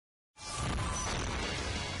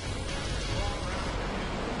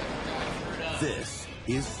This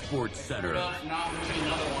is Sports Center. Not moving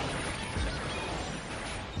another one.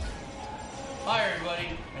 Hi everybody,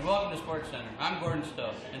 and welcome to Sports Center. I'm Gordon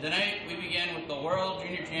Stubb, and tonight we begin with the World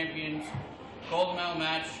Junior Champions gold medal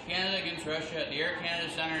match, Canada against Russia at the Air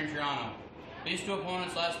Canada Centre in Toronto. These two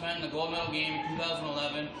opponents last met in the gold medal game in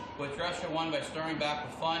 2011, which Russia won by storming back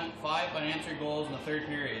with 5 unanswered goals in the third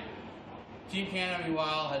period. Team Canada,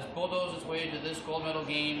 meanwhile, has bulldozed its way to this gold medal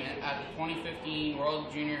game at the 2015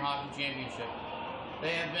 World Junior Hockey Championship.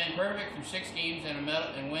 They have been perfect through 6 games and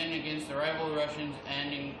win against the rival Russians,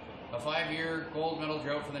 ending a 5-year gold medal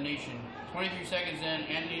drought for the nation. 23 seconds in,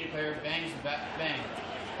 Anthony DeClaire bangs the back of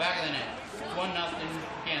the net. It's 1-0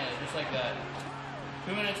 Canada, just like that.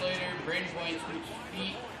 2 minutes later, Braden Point sweet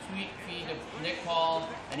feed to Nick Paul,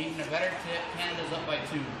 and even a better tip, Canada's up by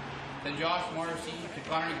 2. Then Josh Morrissey to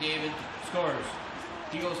Connor McDavid scores.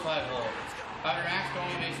 He goes 5-0. After Max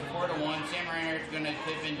Domi makes it 4-1, Sam Reinhart's going to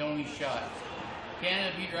tip in Domi's shot.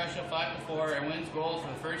 Canada beat Russia 5-4 and wins gold for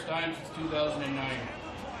the first time since 2009.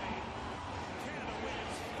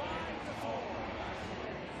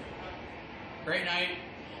 Great night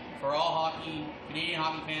for all Canadian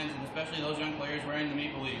hockey fans, and especially those young players wearing the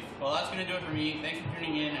Maple Leaf. Well, that's going to do it for me. Thanks for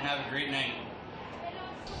tuning in, and have a great night.